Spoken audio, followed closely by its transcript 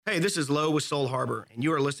Hey, this is Lowe with Soul Harbor, and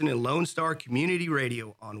you are listening to Lone Star Community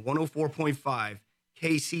Radio on 104.5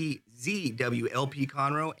 KCZWLP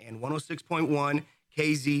Conroe and 106.1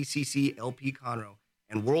 KZCCLP Conroe,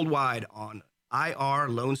 and worldwide on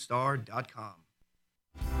irlonestar.com.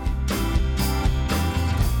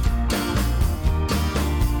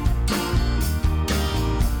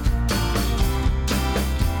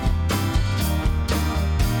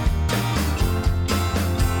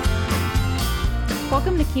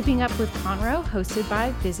 Welcome to Keeping Up with Conroe, hosted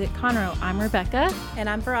by Visit Conroe. I'm Rebecca. And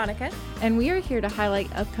I'm Veronica. And we are here to highlight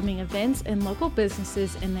upcoming events and local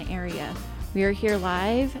businesses in the area. We are here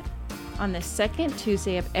live on the second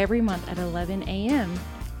Tuesday of every month at 11 a.m.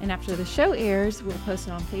 And after the show airs, we'll post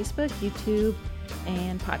it on Facebook, YouTube,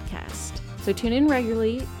 and podcast. So tune in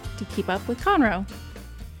regularly to keep up with Conroe.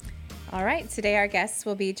 All right, today our guests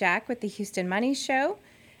will be Jack with the Houston Money Show,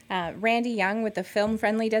 Randy Young with the Film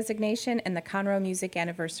Friendly designation, and the Conroe Music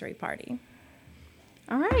Anniversary Party.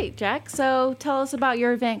 All right, Jack, so tell us about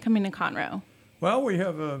your event coming to Conroe. Well, we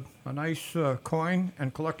have a nice coin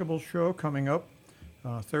and collectibles show coming up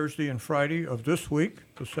Thursday and Friday of this week,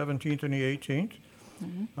 the 17th and the 18th.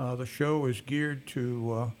 Mm-hmm. The show is geared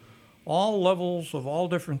to all levels of all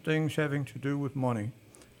different things having to do with money.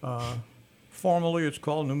 Formally, it's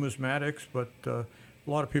called numismatics, but a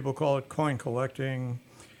lot of people call it coin collecting.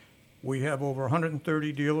 We have over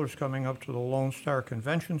 130 dealers coming up to the Lone Star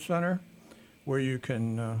Convention Center, where you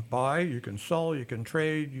can buy, you can sell, you can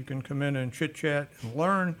trade, you can come in and chit-chat and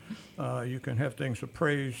learn. You can have things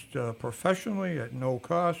appraised professionally at no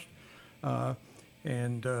cost.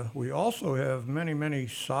 And we also have many, many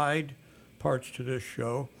side parts to this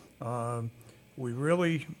show. Our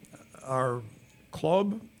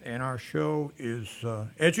club and our show is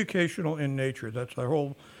educational in nature. That's our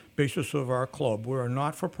whole basis of our club. We're a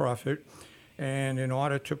not-for-profit, and in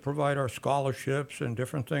order to provide our scholarships and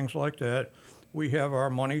different things like that, we have our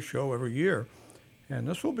money show every year. And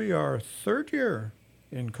this will be our third year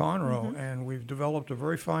in Conroe, and we've developed a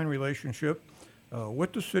very fine relationship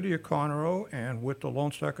with the city of Conroe and with the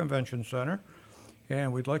Lone Star Convention Center.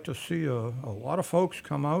 And we'd like to see a lot of folks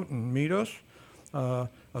come out and meet us,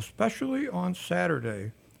 especially on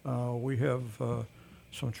Saturday. We have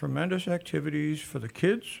some tremendous activities for the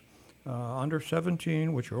kids under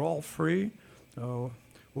 17, which are all free. We're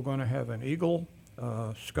going to have an Eagle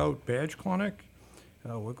Scout badge clinic.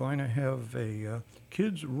 We're going to have a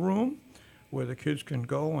kids' room where the kids can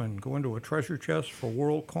go into a treasure chest for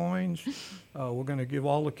world coins. We're going to give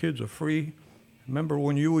all the kids a free, remember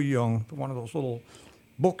when you were young, one of those little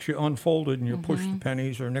books you unfolded and you pushed the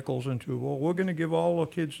pennies or nickels into. Well, we're going to give all the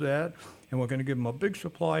kids that, and we're going to give them a big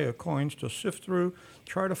supply of coins to sift through,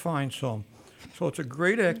 try to find some. So it's a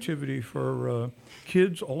great activity for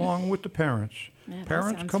kids along with the parents. Yeah,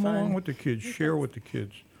 Parents come fun. along with the kids, share with the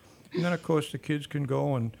kids. And then, of course, the kids can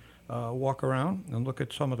go and walk around and look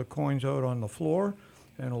at some of the coins out on the floor.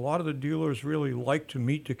 And a lot of the dealers really like to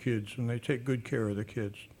meet the kids, and they take good care of the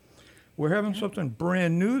kids. We're having something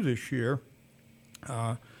brand new this year,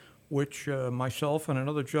 which myself and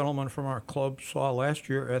another gentleman from our club saw last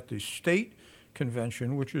year at the state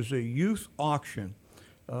convention, which is a youth auction.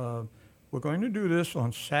 We're going to do this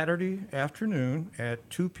on Saturday afternoon at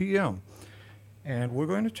 2 p.m. And we're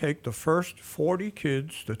going to take the first 40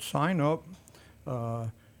 kids that sign up.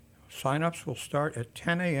 Sign-ups will start at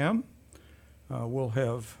 10 a.m. We'll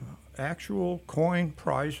have actual coin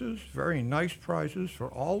prizes, very nice prizes for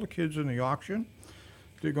all the kids in the auction.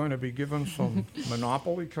 They're going to be given some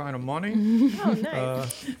Monopoly kind of money. Oh,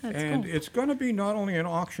 nice. And cool. it's going to be not only an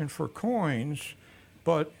auction for coins,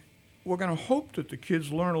 but we're going to hope that the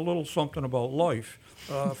kids learn a little something about life.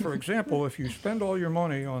 For example, if you spend all your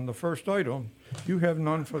money on the first item, you have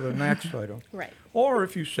none for the next item. Right. Or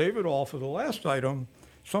if you save it all for the last item,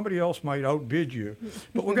 somebody else might outbid you.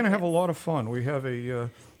 But we're going to have a lot of fun. We have a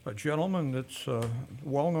gentleman that's a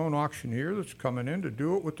well-known auctioneer that's coming in to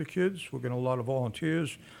do it with the kids. We're getting a lot of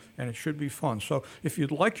volunteers, and it should be fun. So if you'd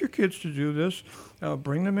like your kids to do this,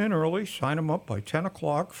 bring them in early, sign them up by 10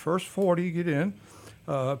 o'clock, first 40 get in.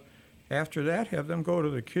 After that, have them go to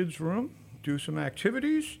the kids' room, do some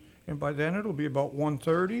activities, and by then it'll be about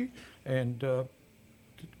 1:30. And, of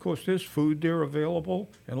course, there's food there available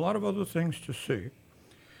and a lot of other things to see.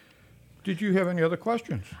 Did you have any other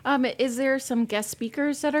questions? Is there some guest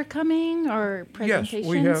speakers that are coming or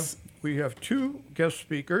presentations? Yes, we have two guest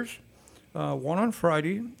speakers, one on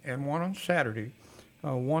Friday and one on Saturday.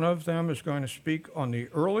 One of them is going to speak on the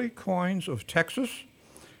early coins of Texas,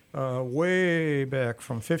 way back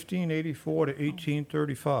from 1584 to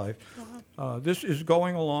 1835. This is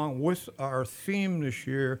going along with our theme this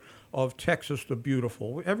year of Texas the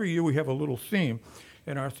Beautiful. Every year we have a little theme.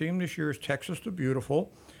 And our theme this year is Texas the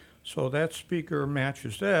Beautiful. So that speaker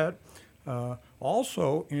matches that.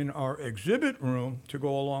 Also, in our exhibit room, to go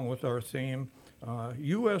along with our theme,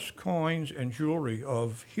 U.S. Coins and Jewelry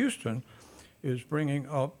of Houston is bringing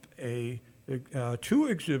up two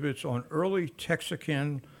exhibits on early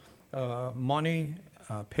Texican money,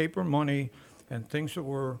 paper money, and things that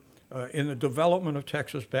were in the development of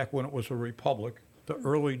Texas back when it was a republic, the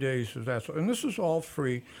early days of that. And this is all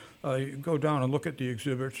free. You can go down and look at the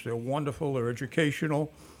exhibits. They're wonderful, they're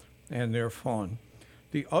educational, and they're fun.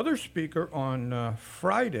 The other speaker on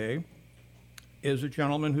Friday is a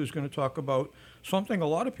gentleman who's going to talk about something a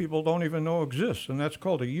lot of people don't even know exists, and that's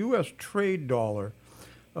called a U.S. trade dollar.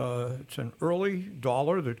 It's an early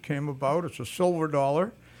dollar that came about. It's a silver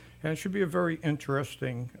dollar, and it should be a very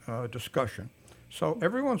interesting discussion. So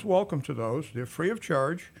everyone's welcome to those. They're free of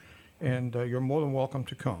charge, and you're more than welcome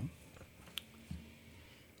to come.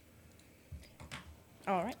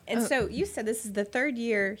 All right. And so you said this is the third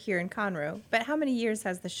year here in Conroe, but how many years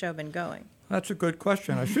has the show been going? That's a good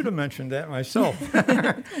question. I should have mentioned that myself.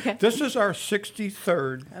 This is our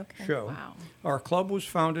 63rd show. Wow. Our club was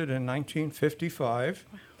founded in 1955,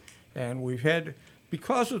 and we've had,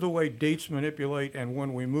 because of the way dates manipulate, and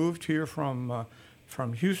when we moved here from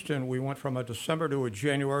Houston, we went from a December to a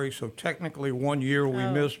January, so technically 1 year we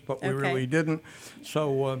missed, but we really didn't.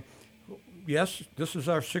 So, yes, this is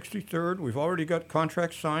our 63rd. We've already got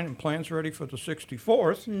contracts signed and plans ready for the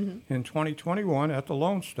 64th in 2021 at the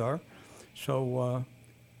Lone Star. So,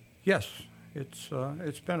 yes,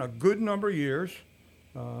 it's been a good number of years.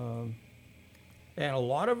 And a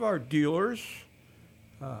lot of our dealers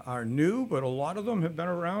are new, but a lot of them have been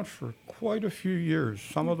around for quite a few years.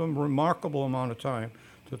 Some of them remarkable amount of time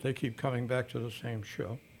that they keep coming back to the same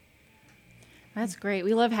show. That's great.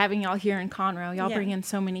 We love having y'all here in Conroe. Y'all Yeah. bring in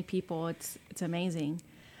so many people. It's amazing.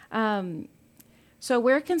 So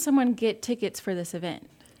where can someone get tickets for this event?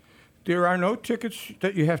 There are no tickets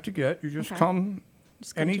that you have to get. You just Okay. come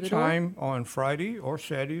Just come to the door? anytime on Friday or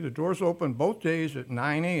Saturday. The doors open both days at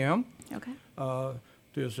 9 a.m. Okay.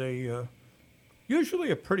 There's usually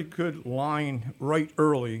a pretty good line right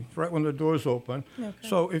early, right when the doors open. Okay.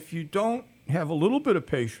 So if you don't have a little bit of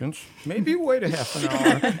patience, maybe wait a half an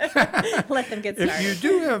hour. Let them get If started. you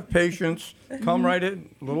do have patience, come right in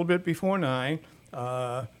a little bit before 9.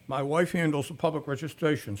 My wife handles the public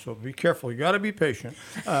registration, so be careful. You got to be patient.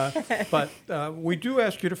 But we do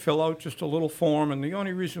ask you to fill out just a little form, and the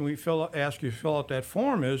only reason we ask you to fill out that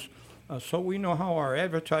form is so we know how our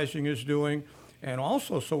advertising is doing, and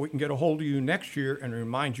also so we can get a hold of you next year and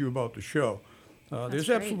remind you about the show. There's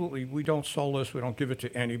great. absolutely, we don't sell this, we don't give it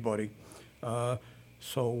to anybody.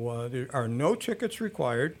 So there are no tickets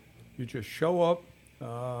required. You just show up,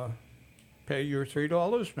 pay your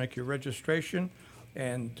 $3, make your registration,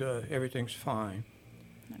 and everything's fine.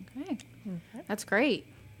 Okay. That's great.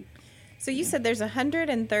 So you said there's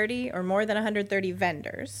 130 or more than 130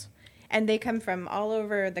 vendors, and they come from all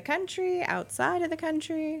over the country, outside of the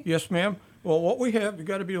country. Yes, ma'am. Well, what we have, you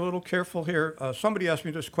got to be a little careful here. Somebody asked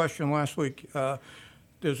me this question last week.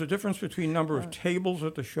 There's a difference between number of tables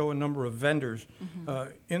at the show and number of vendors.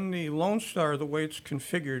 In the Lone Star, the way it's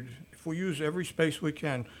configured, if we use every space we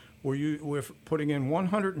can, we're putting in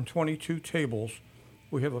 122 tables.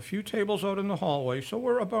 We have a few tables out in the hallway, so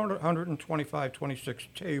we're about 125, 26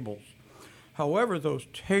 tables. However, those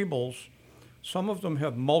tables, some of them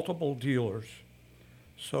have multiple dealers.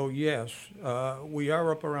 So yes, we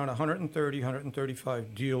are up around 130,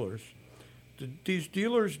 135 dealers. These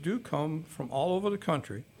dealers do come from all over the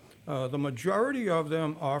country. The majority of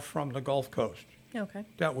them are from the Gulf Coast. Okay.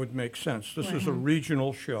 That would make sense. This is a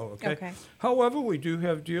regional show, okay? Okay. However, we do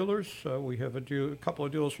have dealers. We have a couple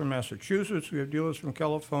of dealers from Massachusetts. We have dealers from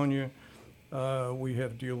California. We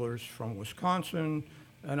have dealers from Wisconsin.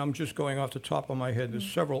 And I'm just going off the top of my head. There's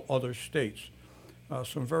several other states.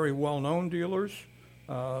 Some very well-known dealers.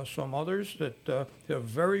 Some others that have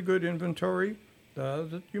very good inventory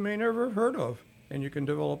that you may never have heard of. And you can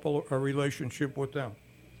develop a relationship with them.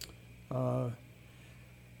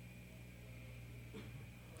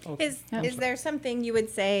 Is there something you would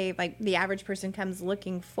say, like the average person comes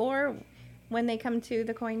looking for when they come to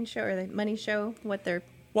the coin show or the money show? What they're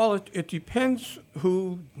Well, it depends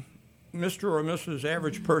who Mr. or Mrs.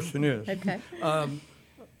 Average Person is. okay.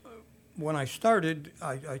 When I started,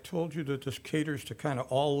 I told you that this caters to kind of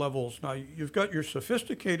all levels. Now, you've got your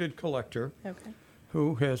sophisticated collector Okay.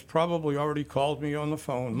 who has probably already called me on the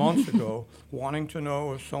phone months ago wanting to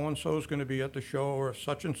know if so-and-so is going to be at the show or if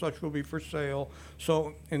such and such will be for sale.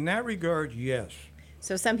 So in that regard, yes.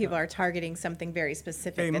 So some people are targeting something very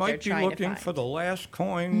specific They that they're might be trying to looking find. for the last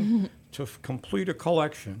coin to complete a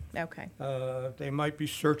collection. Okay. They might be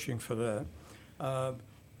searching for that.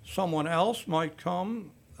 Someone else might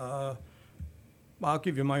come. I'll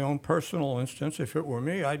give you my own personal instance. If it were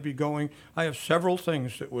me, I'd be going. I have several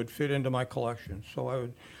things that would fit into my collection. So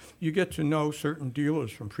you get to know certain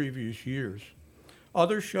dealers from previous years.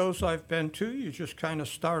 Other shows I've been to, you just kind of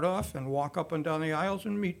start off and walk up and down the aisles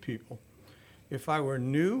and meet people. If I were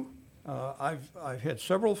new, I've had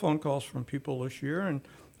several phone calls from people this year, and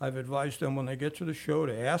I've advised them when they get to the show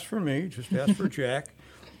to ask for me, just ask for Jack.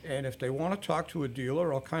 And if they want to talk to a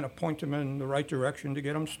dealer, I'll kind of point them in the right direction to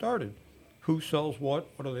get them started. Who sells what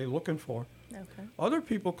are they looking for? Okay. Other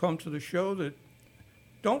people come to the show that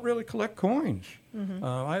don't really collect coins.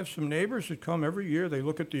 I have some neighbors that come every year. They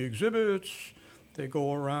look at the exhibits. They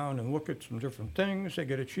go around and look at some different things. They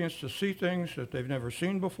get a chance to see things that they've never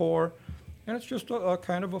seen before. And it's just a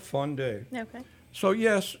kind of a fun day. Okay. So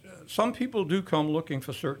yes, some people do come looking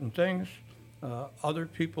for certain things. Other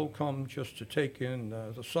people come just to take in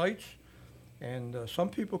the sights. And some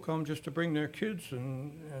people come just to bring their kids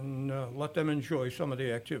and let them enjoy some of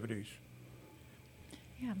the activities.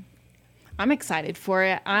 Yeah. I'm excited for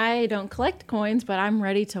it. I don't collect coins, but I'm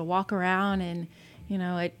ready to walk around and,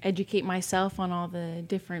 educate myself on all the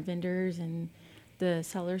different vendors and the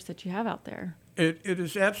sellers that you have out there. It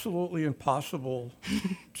is absolutely impossible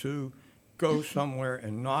to go somewhere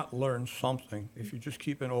and not learn something if you just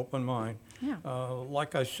keep an open mind. Yeah.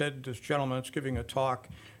 Like I said, this gentleman that's giving a talk,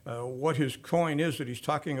 what his coin is that he's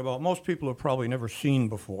talking about, most people have probably never seen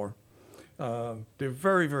before. They're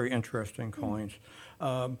very, very interesting coins.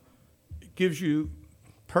 It gives you,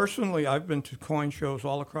 personally, I've been to coin shows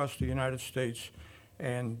all across the United States,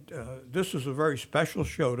 and this is a very special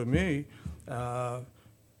show to me.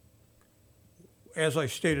 As I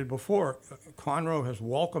stated before, Conroe has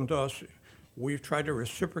welcomed us. We've tried to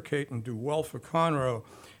reciprocate and do well for Conroe.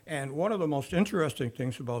 And one of the most interesting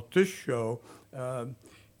things about this show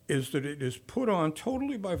is that it is put on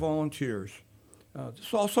totally by volunteers.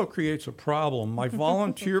 This also creates a problem. My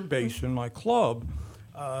volunteer base in my club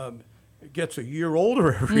gets a year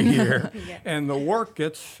older every year, and the work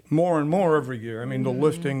gets more and more every year. I mean, the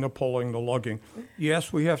lifting, the pulling, the lugging.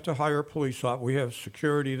 Yes, we have to hire police officers. We have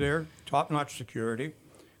security there, top-notch security.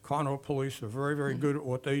 Conroe police are very, very good at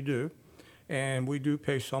what they do. And we do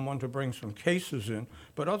pay someone to bring some cases in.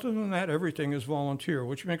 But other than that, everything is volunteer,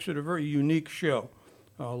 which makes it a very unique show.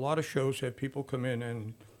 A lot of shows have people come in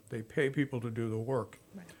and they pay people to do the work.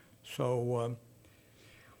 Right. So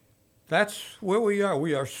that's where we are.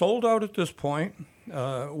 We are sold out at this point,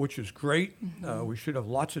 which is great. We should have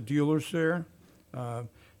lots of dealers there.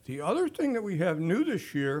 The other thing that we have new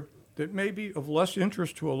this year that may be of less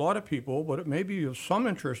interest to a lot of people, but it may be of some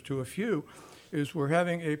interest to a few, is we're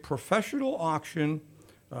having a professional auction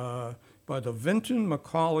by the Vinton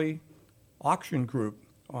McCauley Auction Group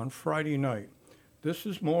on Friday night. This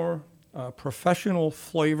is more professional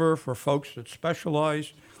flavor for folks that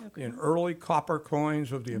specialize in early copper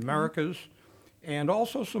coins of the Americas, and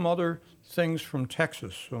also some other things from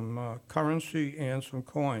Texas, some currency and some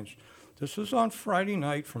coins. This is on Friday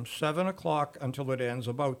night from 7 o'clock until it ends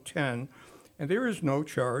about 10, and there is no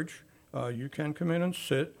charge. You can come in and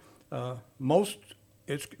sit.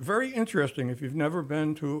 It's very interesting if you've never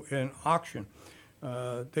been to an auction.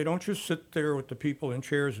 They don't just sit there with the people in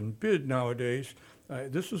chairs and bid nowadays.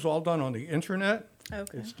 This is all done on the internet.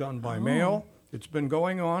 Okay. It's done by mail. It's been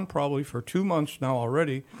going on probably for 2 months now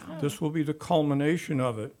already. Wow. This will be the culmination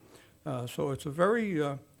of it. So it's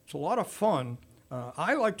it's a lot of fun.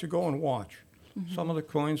 I like to go and watch. Some of the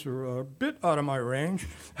coins are a bit out of my range.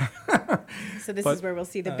 So this But, is where we'll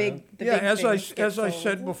see the big as things get I sold.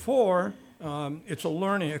 said before, it's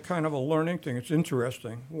a kind of a learning thing. It's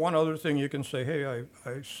interesting. One other thing you can say, hey,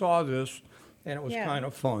 I saw this, and it was Yeah. kind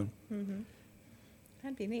of fun.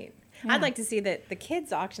 That'd be neat. Yeah. I'd like to see the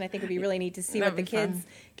kids auction. I think would be really neat to see what That'd the be fun. kids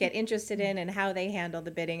get interested in and how they handle the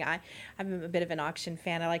bidding. I'm a bit of an auction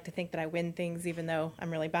fan. I like to think that I win things even though I'm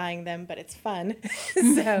really buying them, but it's fun.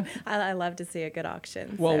 So I love to see a good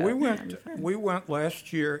auction. Well, So. we went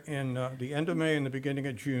last year in the end of May and the beginning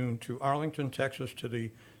of June to Arlington, Texas, to the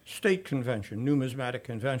state convention, numismatic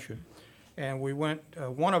convention. And we went,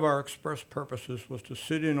 one of our express purposes was to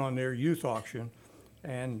sit in on their youth auction.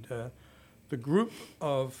 And the group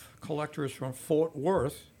of collectors from Fort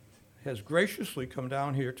Worth has graciously come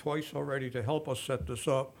down here twice already to help us set this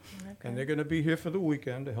up. And they're going to be here for the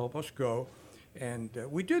weekend to help us go. And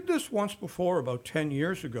we did this once before, about 10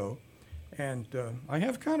 years ago. And I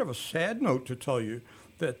have kind of a sad note to tell you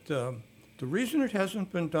that the reason it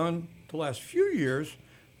hasn't been done the last few years,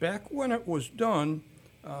 back when it was done,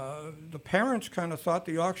 the parents kind of thought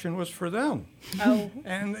the auction was for them. Oh,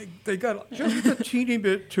 And they got just a teeny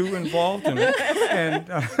bit too involved in it.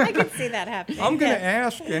 And I can see that happening. I'm going to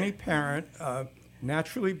ask any parent,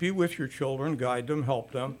 naturally be with your children, guide them,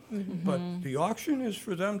 help them. But the auction is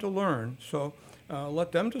for them to learn. So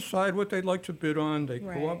let them decide what they'd like to bid on. They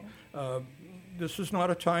go up. This is not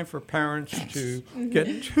a time for parents to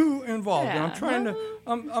get too involved. And I'm trying to,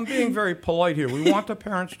 I'm being very polite here. We want the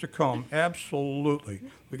parents to come, absolutely.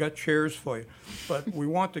 We got chairs for you. But we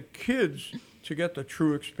want the kids to get the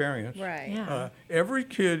true experience. Right. Yeah. Every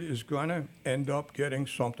kid is going to end up getting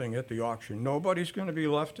something at the auction. Nobody's going to be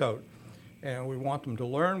left out. And we want them to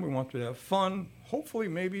learn. We want them to have fun. Hopefully,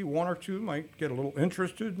 maybe one or two might get a little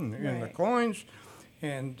interested in the Right. coins.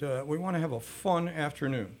 And we want to have a fun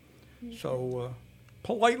afternoon. So,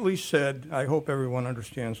 politely said, I hope everyone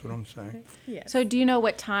understands what I'm saying. Yes. So do you know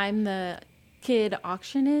what time the kid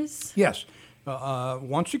auction is? Yes.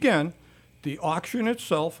 Once again, the auction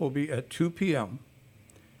itself will be at 2 p.m.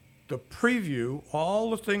 The preview, all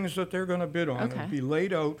the things that they're going to bid on, Okay. will be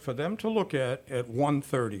laid out for them to look at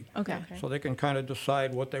 1:30. Okay. So they can kind of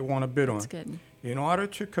decide what they want to bid on. That's good. In order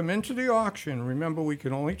to come into the auction, remember we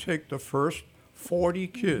can only take the first 40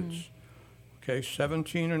 kids, okay,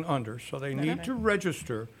 17 and under. So they need to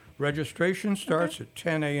register. Registration starts at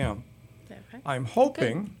 10 a.m. Okay. I'm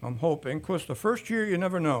hoping, of course, the first year you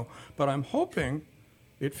never know, but I'm hoping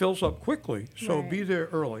it fills up quickly. So Right. be there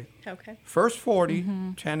early. Okay. First 40,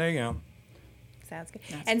 10 a.m. Sounds good.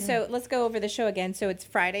 And so let's go over the show again. So it's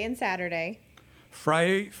Friday and Saturday.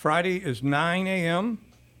 Friday is 9 a.m.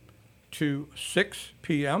 to 6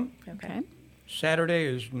 p.m. Okay. Saturday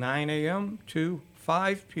is 9 a.m. to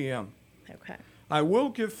 5 p.m. Okay. I will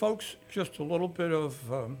give folks just a little bit of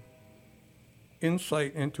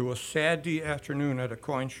insight into a Saturday afternoon at a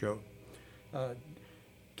coin show.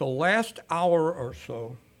 The last hour or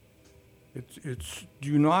so, it's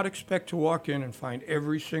do not expect to walk in and find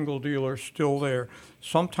every single dealer still there.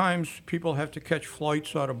 Sometimes people have to catch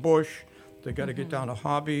flights out of Bush. They got to get down to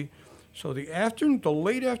Hobby. So the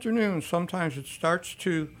late afternoon, sometimes it starts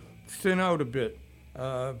to thin out a bit.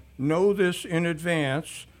 Know this in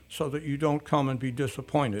advance so that you don't come and be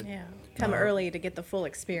disappointed. Yeah. Come early to get the full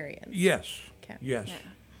experience. Yes. Okay. Yes.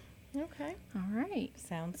 Okay. All right.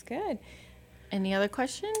 Sounds good. Any other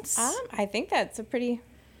questions? I think that's a pretty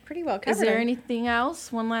well covered. Is there anything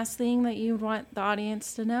else? One last thing that you want the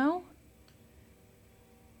audience to know?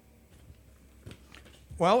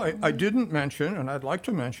 Well, I didn't mention, and I'd like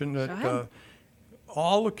to mention Go that ahead.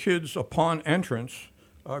 all the kids upon entrance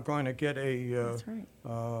are going to get a That's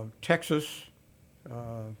right. Texas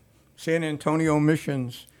San Antonio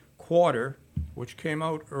Missions quarter, which came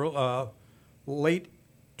out late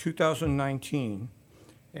 2019.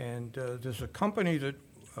 And there's a company that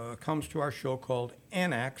comes to our show called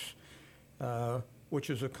Annex,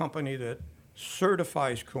 which is a company that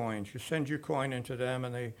certifies coins. You send your coin into them,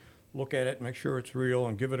 and they look at it, make sure it's real,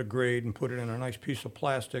 and give it a grade, and put it in a nice piece of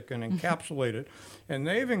plastic and encapsulate it. And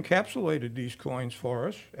they've encapsulated these coins for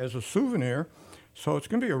us as a souvenir, so it's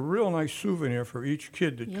going to be a real nice souvenir for each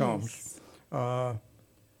kid that comes.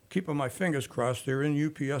 Keeping my fingers crossed, they're in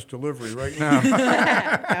UPS delivery right now. All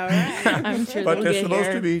right. I'm sure But they'll they're get supposed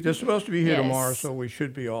here. to be here Yes. tomorrow, so we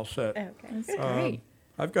should be all set. Okay. That's great.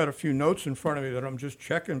 I've got a few notes in front of me that I'm just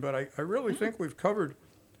checking, but I really think we've covered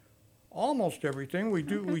almost everything. We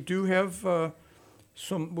do have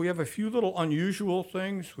we have a few little unusual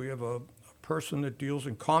things. We have a person that deals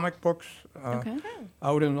in comic books Okay.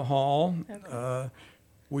 out in the hall.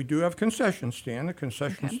 We do have concession stand. The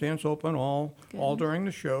concession stand's open all during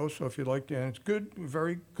the show. So if you'd like to, and it's good,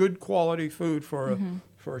 very good quality food for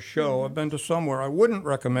a show. I've been to some where I wouldn't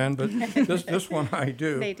recommend, but this one I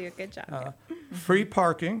do. They do a good job. Free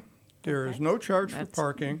parking. There is no charge for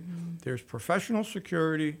parking. There's professional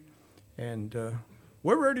security, and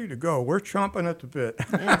we're ready to go. We're chomping at the bit.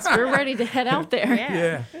 Yes, we're ready to head out there.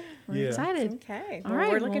 Yeah. We're excited. Okay. All Well, right,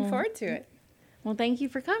 we're looking well- forward to it. Well, thank you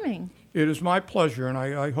for coming. It is my pleasure, and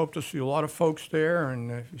I hope to see a lot of folks there,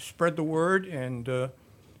 and spread the word, and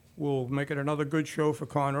we'll make it another good show for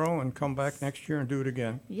Conroe and come back next year and do it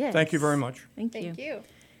again. Yes. Thank you very much. Thank Thank you.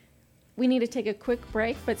 We need to take a quick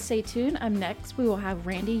break, but stay tuned. Next, we will have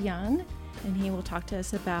Randy Young, and he will talk to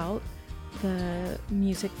us about the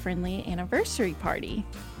music-friendly anniversary party.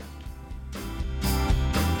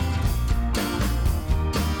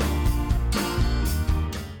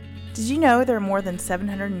 Did you know there are more than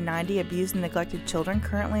 790 abused and neglected children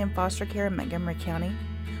currently in foster care in Montgomery County?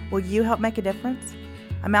 Will you help make a difference?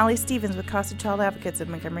 I'm Allie Stevens with Casa Child Advocates of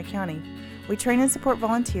Montgomery County. We train and support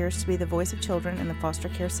volunteers to be the voice of children in the foster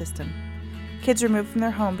care system. Kids removed from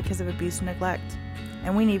their home because of abuse and neglect.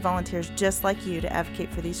 and we need volunteers just like you to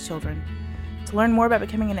advocate for these children. To learn more about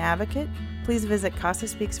becoming an advocate, please visit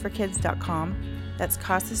CasaSpeaksForKids.com. That's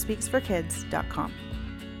CasaSpeaksForKids.com.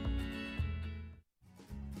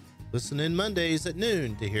 Listen in Mondays at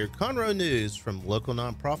noon to hear Conroe news from local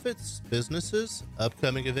nonprofits, businesses,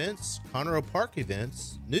 upcoming events, Conroe Park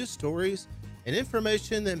events, news stories, and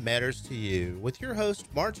information that matters to you with your host,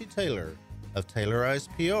 Margie Taylor of Taylorized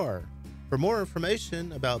PR. For more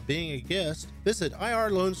information about being a guest, visit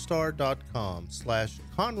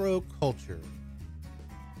irlonestar.com/Conroe Culture.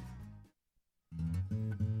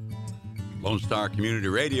 Lone Star Community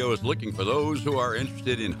Radio is looking for those who are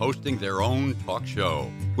interested in hosting their own talk show.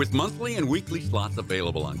 With monthly and weekly slots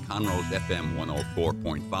available on Conroe's FM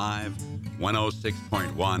 104.5,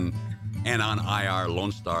 106.1, and on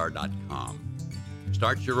irlonestar.com.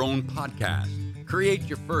 Start your own podcast, create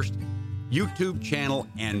your first YouTube channel,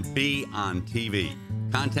 and be on TV.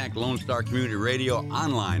 Contact Lone Star Community Radio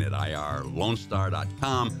online at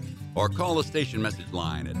irlonestar.com or call the station message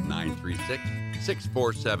line at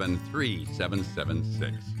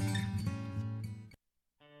 936-647-3776.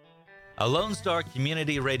 A Lone Star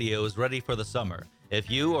Community Radio is ready for the summer. If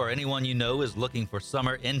you or anyone you know is looking for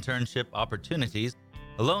summer internship opportunities,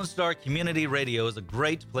 a Lone Star Community Radio is a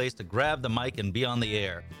great place to grab the mic and be on the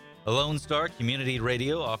air. A Lone Star Community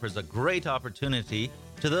Radio offers a great opportunity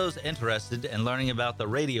to those interested in learning about the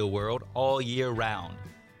radio world all year round.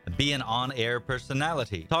 Be an on-air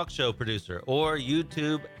personality, talk show producer, or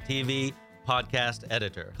YouTube, TV, podcast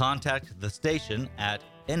editor. Contact the station at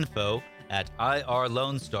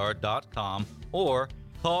info@irlonestar.com or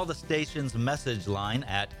call the station's message line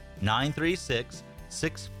at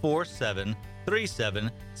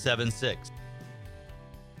 936-647-3776.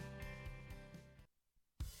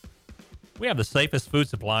 We have the safest food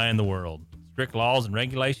supply in the world. Strict laws and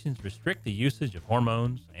regulations restrict the usage of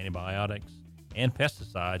hormones, antibiotics, and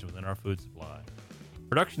pesticides within our food supply.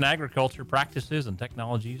 Production agriculture practices and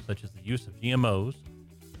technologies such as the use of GMOs,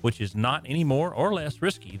 which is not any more or less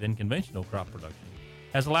risky than conventional crop production,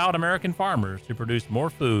 has allowed American farmers to produce more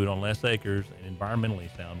food on less acres in environmentally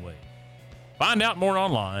sound ways. Find out more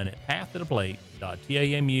online at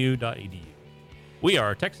pathtotheplate.tamu.edu. We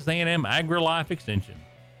are Texas A&M AgriLife Extension,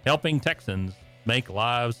 helping Texans make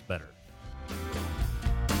lives better.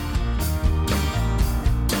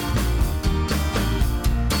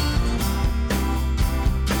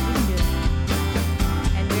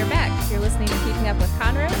 And we are back. You're listening to Keeping Up with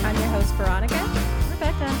Conroe. I'm your host, Veronica.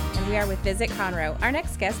 Rebecca. And we are with Visit Conroe. Our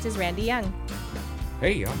next guest is Randy Young.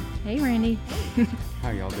 Hey, y'all. Hey, Randy. How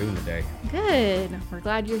y'all doing today? Good. We're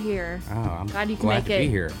glad you're here. Oh, I'm glad you can glad make to it. be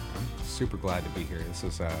here. I'm super glad to be here. This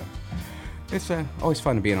is it's always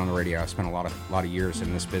fun to be on the radio. I spent a lot of years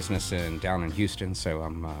in this business and down in Houston, so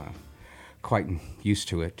I'm quite used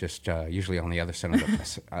to it. Just usually on the other side of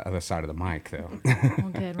the mic, though. Well,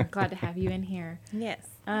 good. We're glad to have you in here. Yes.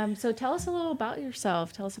 So tell us a little about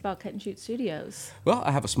yourself. Tell us about Cut and Shoot Studios. Well,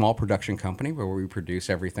 I have a small production company where we produce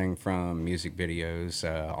everything from music videos,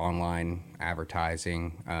 online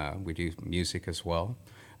advertising. We do music as well.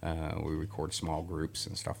 We record small groups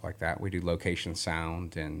and stuff like that. We do location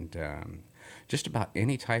sound and just about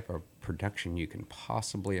any type of production you can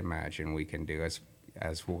possibly imagine we can do as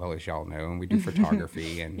well as y'all know. And we do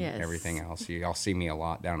photography and Yes. everything else. Y'all see me a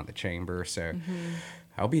lot down at the chamber, so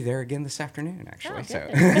I'll be there again this afternoon, actually.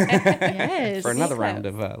 Yes. For another round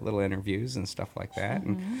of little interviews and stuff like that.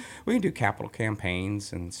 And we can do capital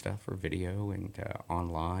campaigns and stuff for video and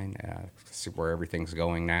online, see where everything's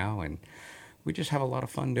going now. And we just have a lot of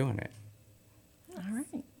fun doing it. All right.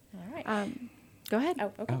 All right. Go ahead.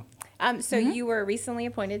 Oh, okay. So you were recently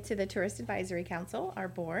appointed to the Tourist Advisory Council, our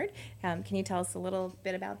board. Can you tell us a little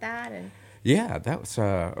bit about that? And Yeah, that was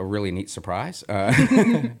a really neat surprise. Got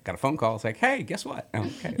a phone call. It's like, hey, guess what?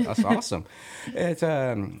 Okay, that's awesome. It's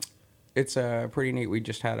pretty neat. We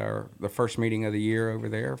just had the first meeting of the year over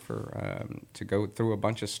there for to go through a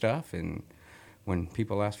bunch of stuff. And when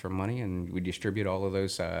people ask for money, and we distribute all of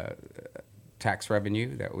those tax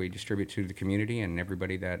revenue that we distribute to the community and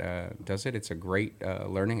everybody that does it, it's a great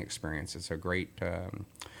learning experience. It's a great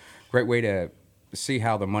way to see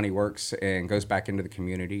how the money works and goes back into the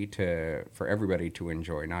community for everybody to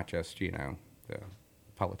enjoy, not just the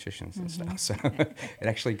politicians and stuff. So it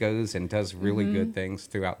actually goes and does really good things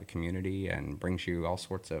throughout the community and brings you all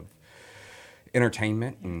sorts of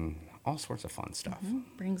entertainment and all sorts of fun stuff.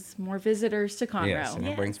 Brings more visitors to Conroe. Yes, and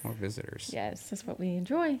it brings more visitors. Yes, that's what we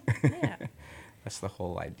enjoy. yeah. That's the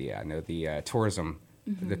whole idea. I know the tourism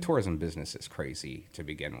business is crazy to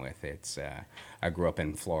begin with. It's I grew up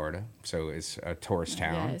in Florida, so it's a tourist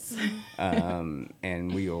town. Yes.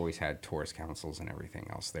 And we always had tourist councils and everything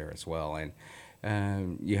else there as well. And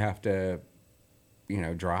you have to,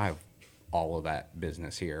 drive all of that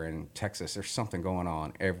business here in Texas. There's something going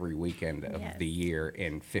on every weekend of the year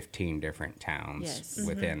in 15 different towns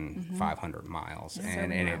within 500 miles,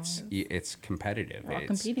 and it's competitive. They're all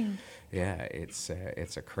competing. Yeah, it's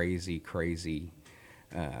a crazy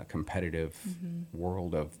competitive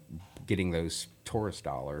world of getting those tourist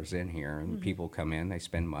dollars in here, and people come in, they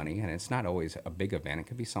spend money, and it's not always a big event. It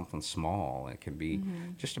could be something small. It can be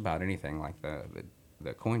just about anything, like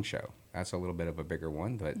the coin show. That's a little bit of a bigger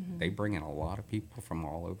one, but they bring in a lot of people from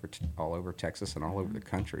all over Texas and all over the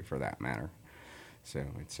country, for that matter. So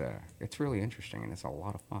it's really interesting, and it's a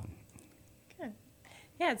lot of fun. Good.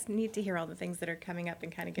 Yeah, it's neat to hear all the things that are coming up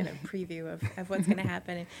and kind of get a preview of what's going to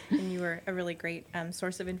happen. And you were a really great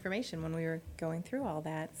source of information when we were going through all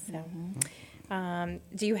that. So,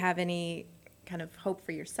 do you have any kind of hope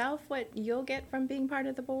for yourself, what you'll get from being part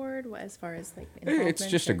of the board, as far as like it's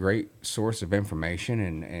just a great source of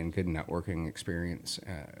information and good networking experience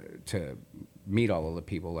to meet all of the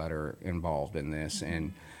people that are involved in this,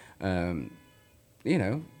 and and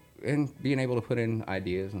being able to put in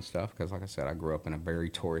ideas and stuff, because like I said, I grew up in a very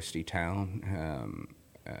touristy town,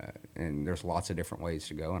 and there's lots of different ways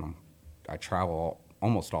to go, and I travel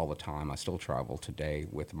almost all the time. I still travel today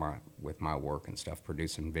with my work and stuff,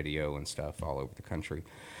 producing video and stuff all over the country.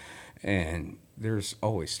 And there's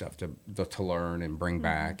always stuff to learn and bring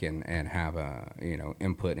back and have a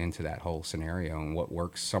input into that whole scenario, and what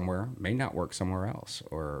works somewhere may not work somewhere else,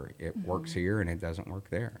 or it works here and it doesn't work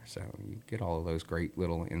there. So you get all of those great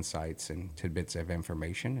little insights and tidbits of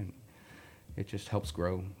information, and it just helps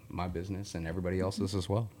grow my business and everybody else's as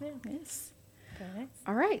well. Yeah. Yes.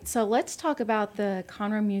 All right, so let's talk about the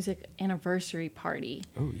Conroe Music Anniversary Party.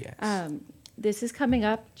 Oh, yes. This is coming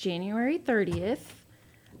up January 30th.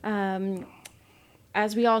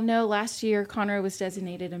 As we all know, last year Conroe was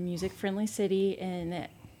designated a music-friendly city, and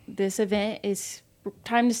this event is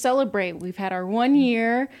time to celebrate. We've had our 1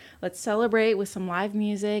 year. Let's celebrate with some live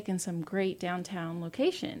music and some great downtown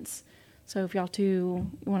locations. So if y'all two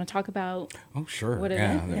want to talk about sure. What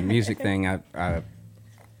yeah, the music thing,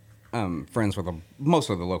 I'm friends with most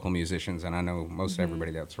of the local musicians, and I know most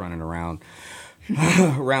everybody that's running around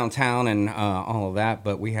town and all of that.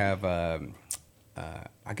 But we have, I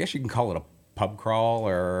guess you can call it a pub crawl,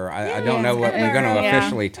 or I don't know what we're going to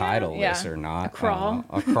officially title this or not. A crawl.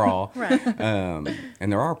 A crawl. Right. And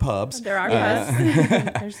there are pubs. There are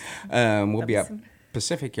pubs. We'll be at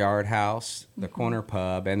Pacific Yard House, the Corner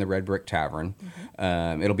Pub, and the Red Brick Tavern.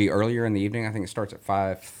 It'll be earlier in the evening. I think it starts at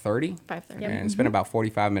 5:30. 5:30. And it's been about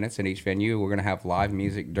 45 minutes in each venue. We're going to have live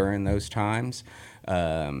music during those times.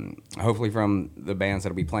 Hopefully from the bands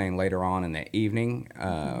that'll be playing later on in the evening,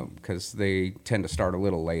 because they tend to start a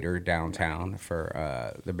little later downtown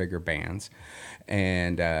for the bigger bands.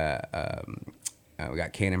 And we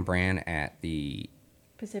got Cannon Brand at the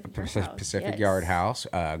Pacific Yard House.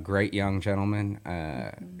 Great young gentleman,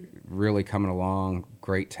 really coming along,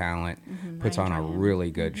 great talent, puts on a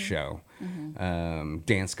really good show.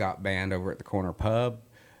 Dan Scott Band over at the Corner Pub,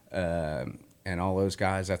 and all those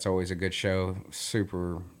guys, that's always a good show.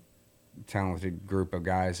 Super talented group of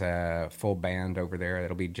guys, full band over there.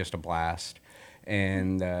 That'll be just a blast.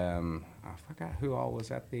 And I forgot who all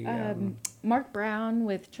was at the... Mark Brown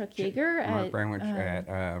with Chuck Yeager at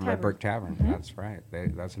Red Brick Tavern. That's right.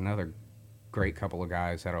 That's another great couple of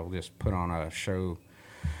guys that'll just put on a show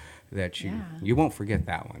that you won't forget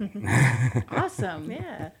that one. Awesome.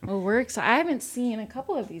 Yeah. Well, we're excited. I haven't seen a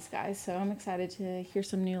couple of these guys, so I'm excited to hear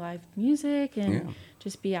some new live music and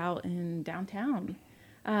just be out in downtown.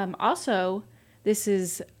 Also, this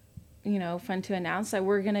is, fun to announce that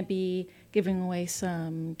we're going to be giving away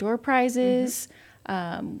some door prizes.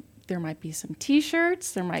 There might be some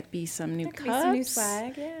T-shirts. There might be some new cups. Some new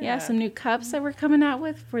swag. Yeah. Some new cups that we're coming out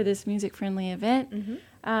with for this music-friendly event.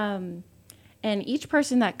 And each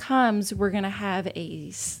person that comes, we're going to have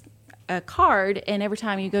a card, and every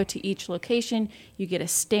time you go to each location, you get a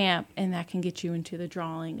stamp, and that can get you into the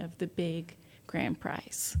drawing of the big grand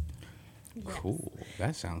prize. Cool.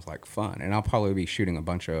 That sounds like fun. And I'll probably be shooting a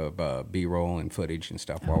bunch of B-roll and footage and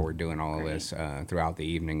stuff while we're doing all of this throughout the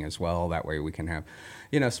evening as well. That way we can have,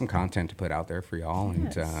 some content to put out there for y'all,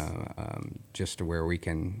 and just to where we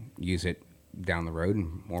can use it down the road,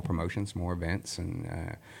 and more promotions, more events,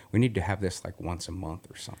 and we need to have this like once a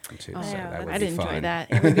month or something too. So that would I'd be enjoy fun.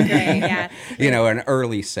 that. It would be great. Yeah. An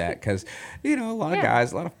early set, because a lot of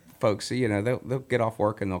guys, a lot of folks, they'll get off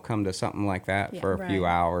work and they'll come to something like that for a few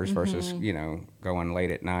hours versus going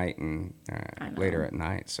late at night and later at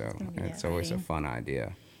night. So it's always a fun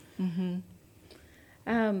idea.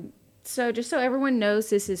 So just so everyone knows,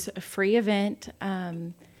 this is a free event.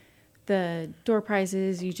 the door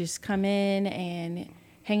prizes. You just come in and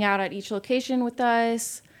hang out at each location with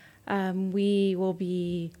us. We will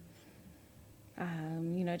be,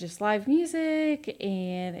 just live music,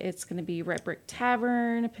 and it's going to be Red Brick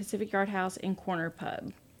Tavern, Pacific Yard House, and Corner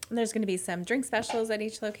Pub. There's going to be some drink specials at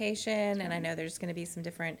each location, and I know there's going to be some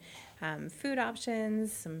different food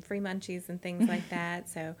options, some free munchies and things like that.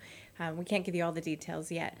 So we can't give you all the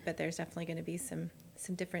details yet, but there's definitely going to be some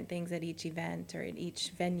different things at each event or at each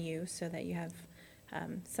venue so that you have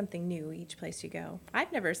something new each place you go.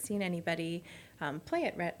 I've never seen anybody play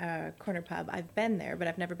at Corner Pub. I've been there, but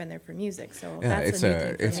I've never been there for music. So that's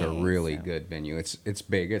it's a really good venue. It's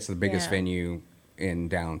big. It's the biggest Yeah. venue in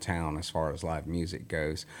downtown as far as live music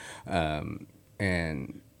goes,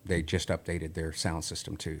 and they just updated their sound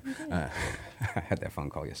system too. I had that phone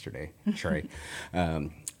call yesterday, Trey.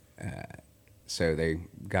 So they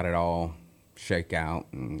got it all shake out,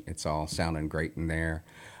 and it's all sounding great in there.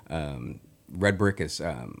 Red Brick is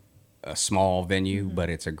a small venue, but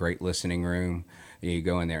it's a great listening room. You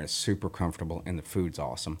go in there, it's super comfortable, and the food's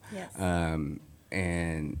awesome. Yes.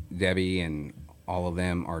 And Debbie and all of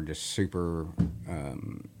them are just super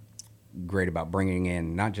great about bringing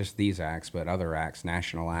in not just these acts, but other acts,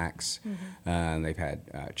 national acts. They've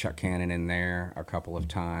had Chuck Cannon in there a couple of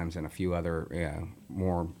times, and a few other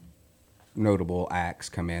more notable acts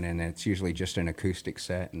come in, and it's usually just an acoustic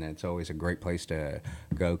set, and it's always a great place to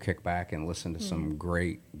go kick back and listen to some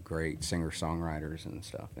great singer-songwriters and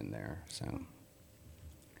stuff in there. So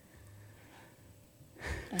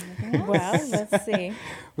Well, let's see.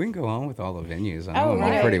 we can go on with all the venues. I Oh, know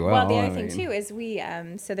them all pretty well. the I other thing mean, too is we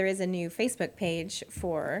so there is a new Facebook page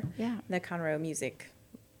for the Conroe Music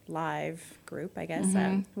Live group, I guess.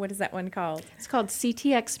 What is that one called? It's called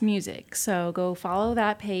CTX Music. So go follow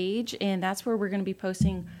that page, and that's where we're going to be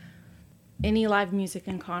posting any live music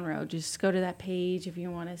in Conroe. Just go to that page if you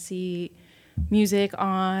want to see music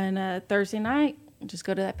on a Thursday night. Just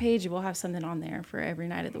go to that page. We'll have something on there for every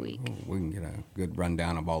night of the week. we can get a good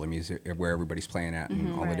rundown of all the music, where everybody's playing at,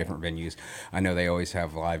 and all the different venues. I know they always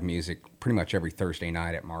have live music pretty much every Thursday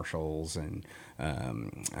night at Marshall's, and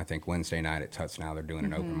I think Wednesday night at Tuts Now they're doing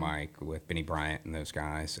an open mic with Benny Bryant and those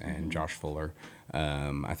guys, and Josh Fuller.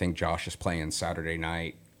 I think Josh is playing Saturday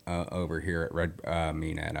night over here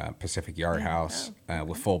at Pacific Yard House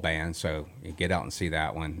with full band, so you get out and see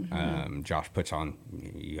that one. Josh puts on,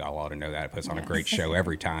 you all ought to know that, it puts on a great show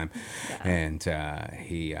every time. And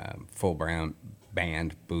he full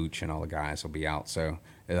band, Booch and all the guys will be out, so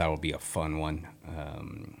that'll be a fun one.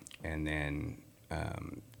 And then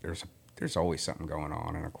there's always something going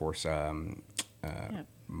on, and of course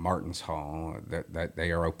Martin's Hall, that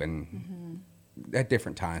they are open at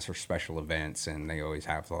different times for special events, and they always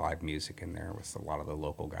have the live music in there with a lot of the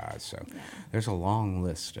local guys. So there's a long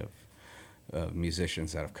list of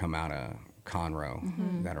musicians that have come out of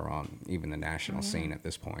Conroe that are on even the national scene at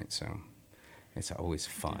this point. So it's always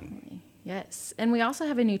fun. Definitely. Yes. And we also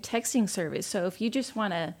have a new texting service. So if you just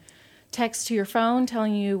want to text to your phone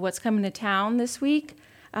telling you what's coming to town this week,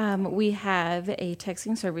 we have a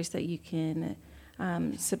texting service that you can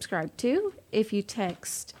subscribe to. If you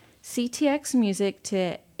text CTX Music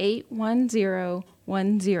to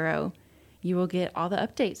 81010, you will get all the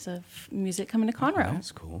updates of music coming to Conroe. Oh,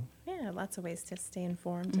 that's cool. Yeah, lots of ways to stay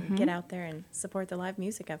informed and get out there and support the live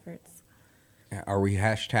music efforts. Are we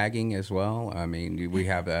hashtagging as well? I mean, we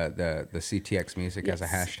have the CTX Music as a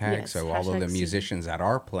hashtag, yes, so all of the hashtag musicians that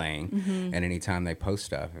are playing, and anytime they post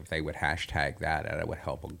stuff, if they would hashtag that, it would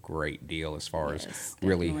help a great deal as far as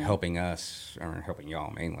really helping us, or helping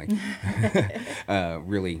y'all mainly,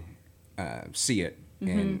 really see it,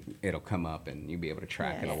 and it'll come up, and you'll be able to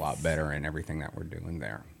track it a lot better and everything that we're doing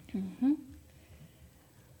there.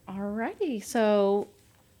 Alrighty, so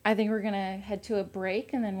I think we're going to head to a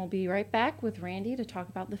break, and then we'll be right back with Randy to talk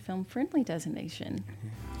about the Film Friendly designation.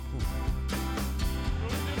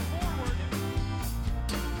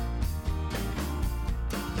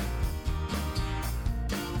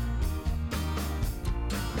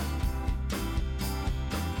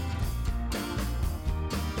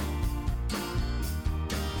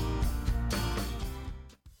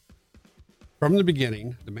 From the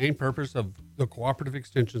beginning, the main purpose of the Cooperative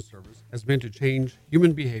Extension Service has been to change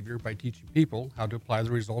human behavior by teaching people how to apply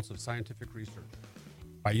the results of scientific research.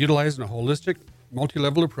 By utilizing a holistic,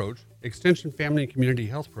 multi-level approach, Extension family and community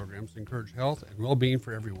health programs encourage health and well-being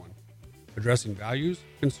for everyone. Addressing values,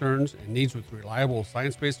 concerns, and needs with reliable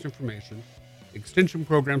science-based information, Extension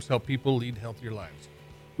programs help people lead healthier lives.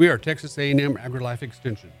 We are Texas A&M AgriLife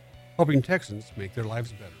Extension, helping Texans make their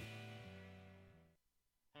lives better.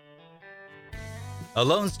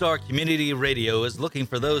 Lone Star Community Radio is looking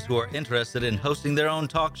for those who are interested in hosting their own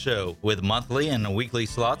talk show, with monthly and weekly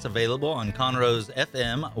slots available on Conroe's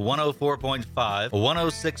FM 104.5,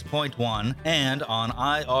 106.1, and on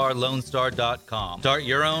irlonestar.com. Start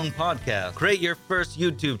your own podcast, create your first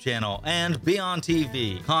YouTube channel, and be on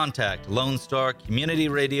TV. Contact Lone Star Community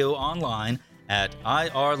Radio online at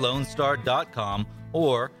irlonestar.com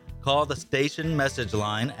or call the station message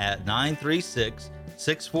line at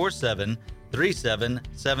 936-647-3776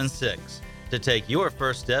 to take your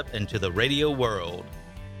first step into the radio world.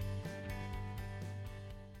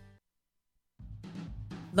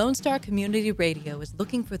 Lone Star Community Radio is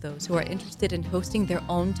looking for those who are interested in hosting their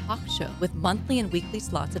own talk show, with monthly and weekly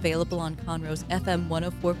slots available on Conroe's FM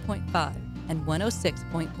 104.5 and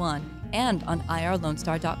 106.1 and on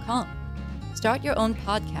irlonestar.com. Start your own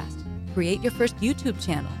podcast, create your first YouTube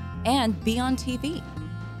channel, and be on TV.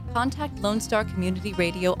 Contact Lone Star Community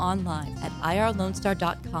Radio online at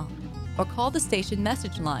irlonestar.com or call the station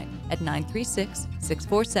message line at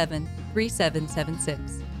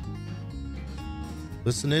 936-647-3776.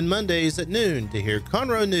 Listen in Mondays at noon to hear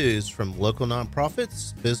Conroe news from local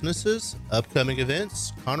nonprofits, businesses, upcoming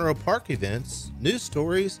events, Conroe Park events, news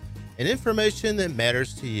stories, and information that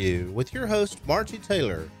matters to you with your host, Margie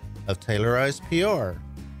Taylor of Taylorized PR.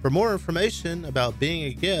 For more information about being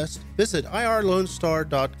a guest, visit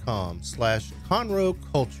irlonestar.com/Conroe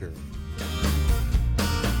Culture.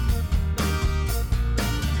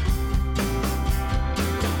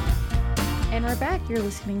 And we're back. You're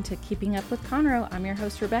listening to Keeping Up with Conroe. I'm your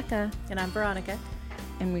host, Rebecca. And I'm Veronica.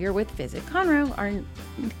 And we are with Visit Conroe. Our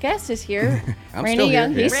guest is here. I'm Randy still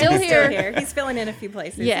Young. here. He's Yeah. still He's here. He's filling in a few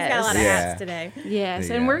places. Yes. He's got a lot of hats today. Yes.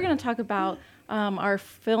 And we're going to talk about our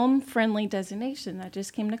film-friendly designation that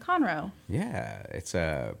just came to Conroe. Yeah, it's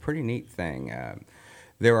a pretty neat thing.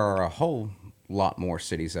 There are a whole lot more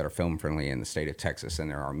cities that are film-friendly in the state of Texas than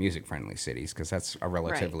there are music-friendly cities, because that's a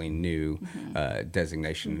relatively new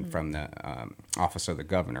designation from the Office of the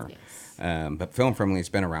Governor. Yes. But film-friendly has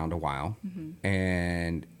been around a while,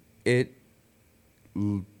 and it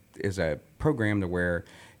is a program to where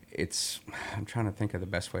I'm trying to think of the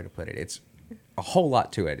best way to put it. It's a whole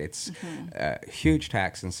lot to it. It's huge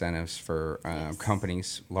tax incentives for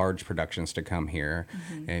companies, large productions to come here.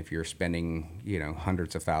 And if you're spending,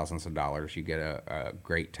 hundreds of thousands of dollars, you get a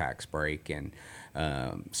great tax break, and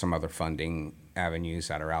some other funding avenues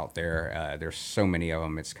that are out there. There's so many of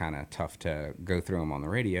them, it's kind of tough to go through them on the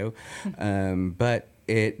radio. But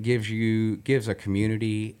it gives a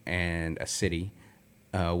community and a city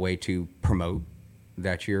a way to promote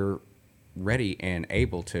that you're ready and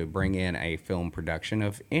able to bring in a film production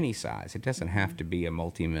of any size. It doesn't have to be a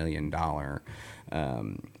multi-million-dollar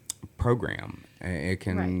program. It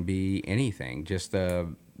can be anything. Just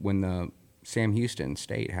when the Sam Houston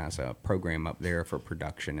State has a program up there for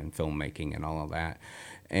production and filmmaking and all of that.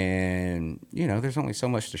 And, there's only so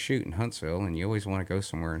much to shoot in Huntsville, and you always want to go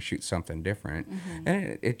somewhere and shoot something different.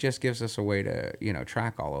 And it just gives us a way to,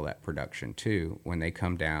 track all of that production, too, when they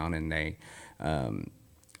come down and they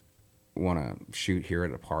want to shoot here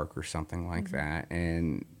at a park or something like that.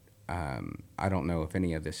 And I don't know if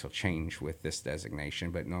any of this will change with this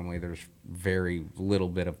designation, but normally there's very little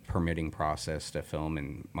bit of permitting process to film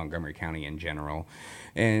in Montgomery County in general.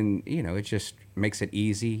 And, it just makes it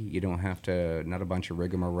easy. You don't have to nut a bunch of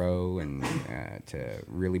rigmarole and to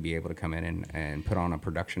really be able to come in and put on a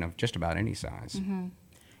production of just about any size.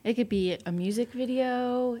 It could be a music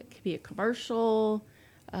video, it could be a commercial,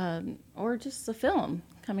 or just a film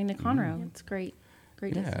coming to Conroe. It's great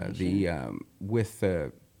destination. With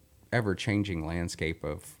the ever-changing landscape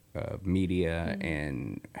of media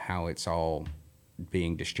and how it's all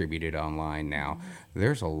being distributed online now,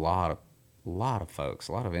 there's a lot of folks,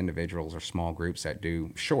 a lot of individuals or small groups that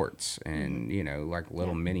do shorts and like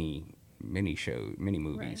little mini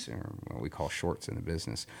movies, or what we call shorts in the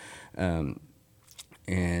business.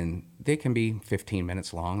 And they can be 15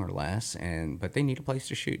 minutes long or less, but they need a place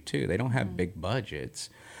to shoot too. They don't have big budgets,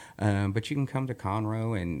 but you can come to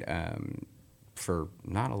Conroe and for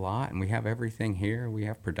not a lot, and we have everything here. We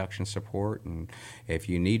have production support, and if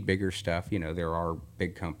you need bigger stuff, there are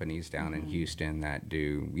big companies down in Houston that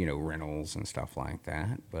do, rentals and stuff like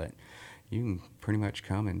that, but you can pretty much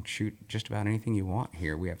come and shoot just about anything you want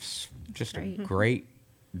here. We have just a great,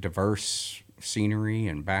 diverse scenery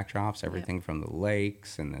and backdrops, everything from the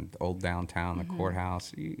lakes and the old downtown, the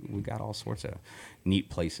courthouse. We got all sorts of neat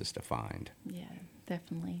places to find. Yeah,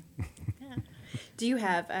 definitely. Do you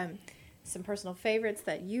have some personal favorites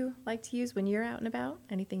that you like to use when you're out and about?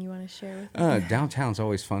 Anything you want to share with us? Downtown's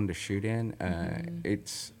always fun to shoot in.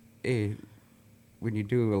 When you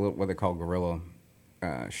do what they call guerrilla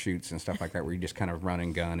shoots and stuff like that, where you just kind of run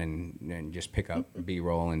and gun and just pick up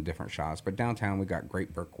B-roll and different shots. But downtown, we got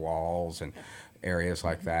great brick walls and areas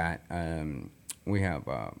like that. We have,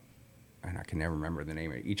 and I can never remember the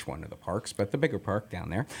name of each one of the parks, but the bigger park down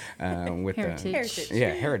there with Heritage.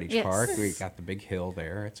 Heritage Yes. Park. We got the big hill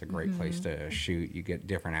there. It's a great place to shoot. You get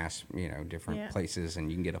different different places,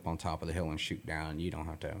 and you can get up on top of the hill and shoot down. You don't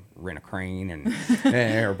have to rent a crane and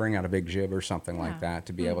or bring out a big jib or something like that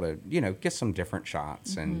to be able to get some different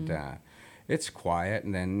shots. And it's quiet.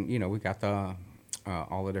 And then we got the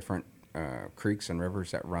all the different creeks and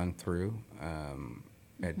rivers that run through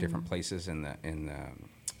at different places in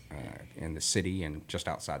the city and just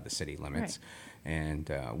outside the city limits. Right.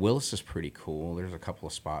 And Willis is pretty cool. There's a couple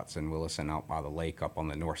of spots in Willis and out by the lake, up on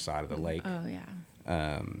the north side of the lake. Oh,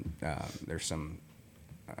 yeah. There's some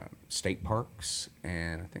state parks,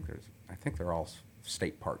 and I think they're all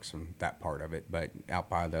state parks in that part of it. But out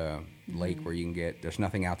by the lake where you can there's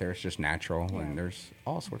nothing out there. It's just natural, and there's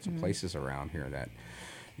all sorts of places around here that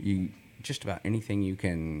just about anything you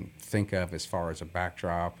can think of as far as a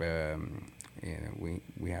backdrop.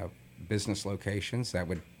 We have business locations that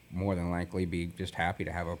would more than likely be just happy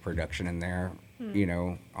to have a production in there,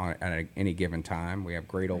 at any given time. We have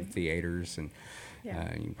great old theaters, and you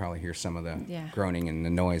can probably hear some of the groaning and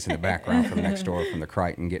the noise in the background from next door from the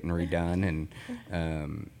Crichton getting redone,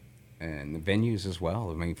 and the venues as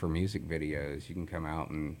well. I mean, for music videos, you can come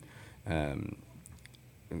out and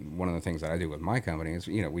one of the things that I do with my company is,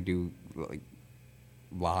 we do like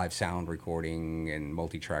live sound recording and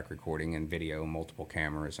multi-track recording and video, multiple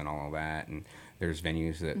cameras and all of that. And there's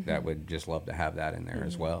venues that would just love to have that in there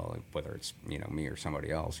as well, whether it's, me or somebody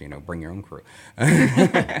else, bring your own crew.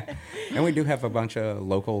 And we do have a bunch of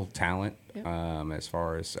local talent as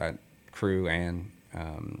far as crew and,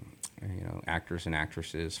 actors and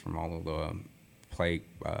actresses from all of the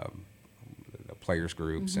players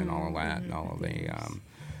groups and all of that and all of the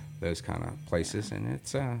those kind of places. And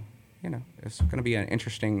it's it's going to be an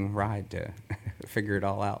interesting ride to figure it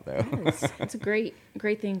all out, though. It's a great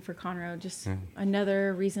thing for Conroe. Just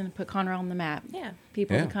another reason to put Conroe on the map. Yeah.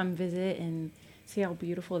 People to come visit and see how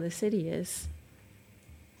beautiful the city is.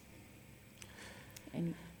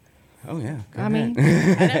 And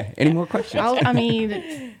any more questions?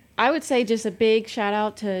 I would say just a big shout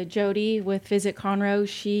out to Jody with Visit Conroe.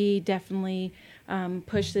 She definitely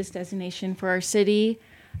pushed this designation for our city.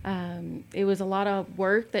 It was a lot of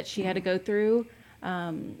work that she had to go through.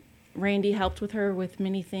 Randy helped with her with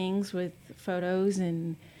many things, with photos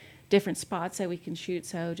and different spots that we can shoot.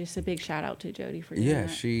 So just a big shout out to Jody for doing that.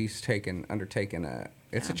 She's undertaken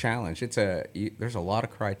it's a challenge. There's a lot of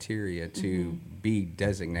criteria to be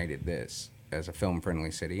designated this as a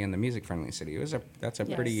film-friendly city and the music-friendly city. That's a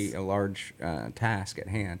pretty large task at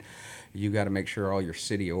hand. You got to make sure all your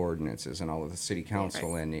city ordinances and all of the city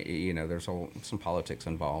council and there's some politics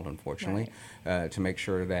involved, unfortunately, to make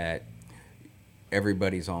sure that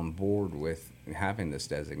everybody's on board with having this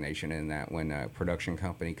designation, and that when a production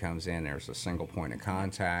company comes in, there's a single point of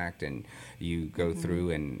contact, and you go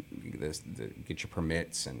through and get your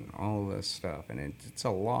permits and all of this stuff, and it's a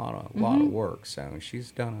lot of work. So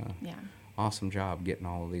she's done a awesome job getting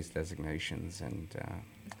all of these designations and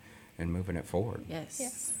moving it forward.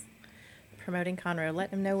 Yes. Promoting Conroe,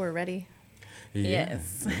 let them know we're ready.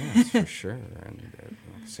 Yes, for sure. And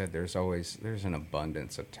like I said, there's an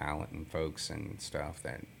abundance of talent and folks and stuff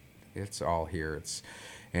that it's all here. It's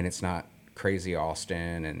not crazy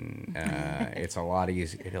Austin, and it's a lot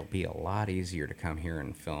easy. It'll be a lot easier to come here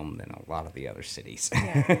and film than a lot of the other cities.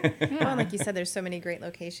 Well, like you said, there's so many great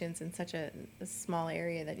locations in such a small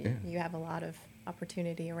area that you have a lot of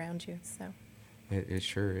opportunity around you. So it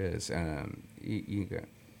sure is. You got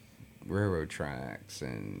railroad tracks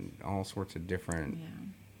and all sorts of different.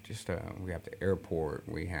 We have the airport.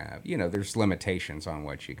 We have there's limitations on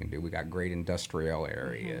what you can do. We got great industrial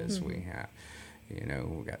areas. We have.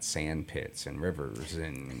 We got sand pits and rivers,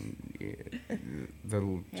 and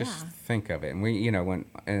just think of it. And we,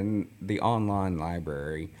 and the online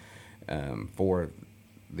library for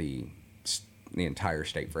the entire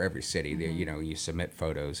state, for every city, you submit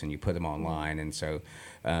photos and you put them online, and so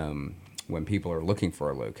when people are looking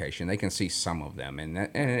for a location, they can see some of them,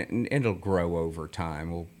 and it'll grow over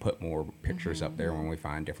time. We'll put more pictures up there when we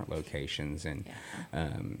find different locations, and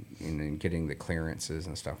then getting the clearances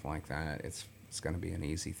and stuff like that. It's going to be an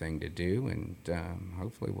easy thing to do, and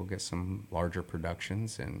hopefully we'll get some larger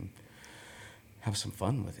productions and have some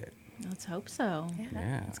fun with it. Let's hope so.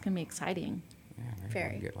 Yeah. It's going to be exciting. Yeah, maybe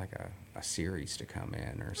we'll get like a series to come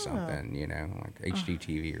in or something, like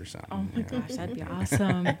HGTV or something. Oh my gosh, that'd be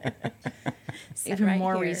awesome. Even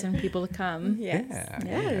more reason people to come.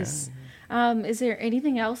 Yes. Is there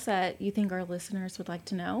anything else that you think our listeners would like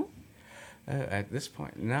to know? At this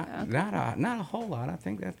point, not a whole lot. I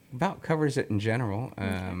think that about covers it in general.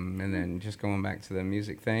 And then just going back to the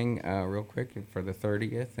music thing real quick for the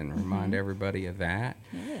 30th, and remind everybody of that.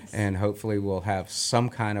 Yes. And hopefully we'll have some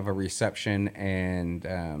kind of a reception and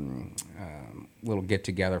little get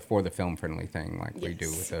together for the film friendly thing, like we do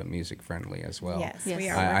with the music friendly as well. Yes, we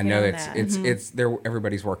are. I know working it's on it's that. it's there.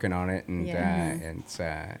 Everybody's working on it, and Yeah.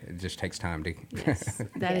 It just takes time to.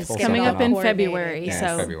 That is pull coming something up in off. February. Yeah,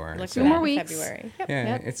 So February. Look So- for 2 that more in weeks. February. Yep. Yeah,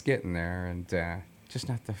 Yep. it's getting there, and just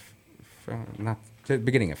not the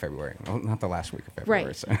beginning of February, not the last week of February.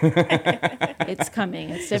 Right. So. It's coming.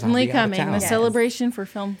 It's 'Cause I'll definitely be out of coming. town. The Yes. celebration for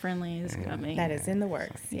Film Friendly is coming. That is in the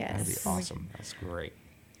works. Yes. That'd be awesome. That's great.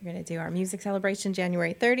 We're going to do our music celebration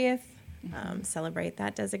January 30th, celebrate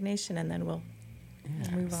that designation, and then we'll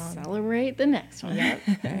move on. Celebrate the next one.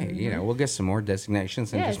 Hey, we'll get some more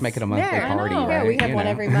designations and just make it a monthly Yeah, I party, know. right? Yeah, we have You one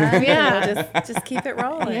know? every month. Yeah. We'll just keep it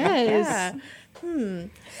rolling. Yes. Yeah.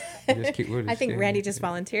 I think Randy just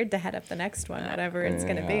volunteered to head up the next one, whatever it's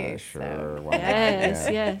going to be. Sure. So. why not? Yes,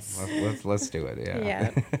 Yeah. yes. Let's do it.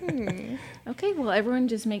 Yeah. Yeah. Okay, well, everyone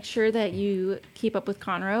just make sure that you keep up with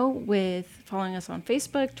Conroe with following us on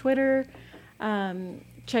Facebook, Twitter.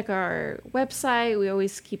 Check our website. We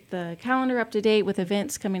always keep the calendar up to date with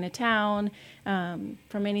events coming to town,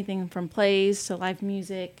 from anything from plays to live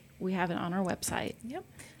music. We have it on our website. Yep.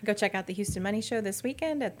 Go check out the Houston Money Show this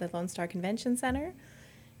weekend at the Lone Star Convention Center,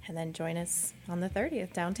 and then join us on the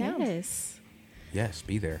 30th downtown. Yes. Yes,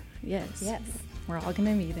 be there. Yes. Yes. We're all going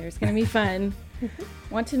to be there. It's going to be fun.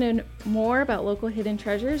 Want to know more about local hidden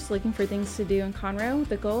treasures? Looking for things to do in Conroe?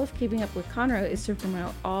 The goal of Keeping Up with Conroe is to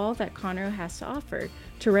promote all that Conroe has to offer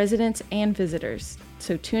to residents and visitors.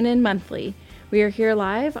 So tune in monthly. We are here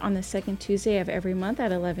live on the second Tuesday of every month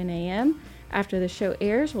at 11 a.m. After the show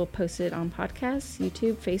airs, we'll post it on podcasts,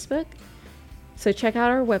 YouTube, Facebook. So check out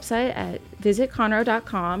our website at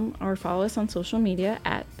visitconroe.com or follow us on social media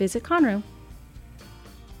at Visit Conroe.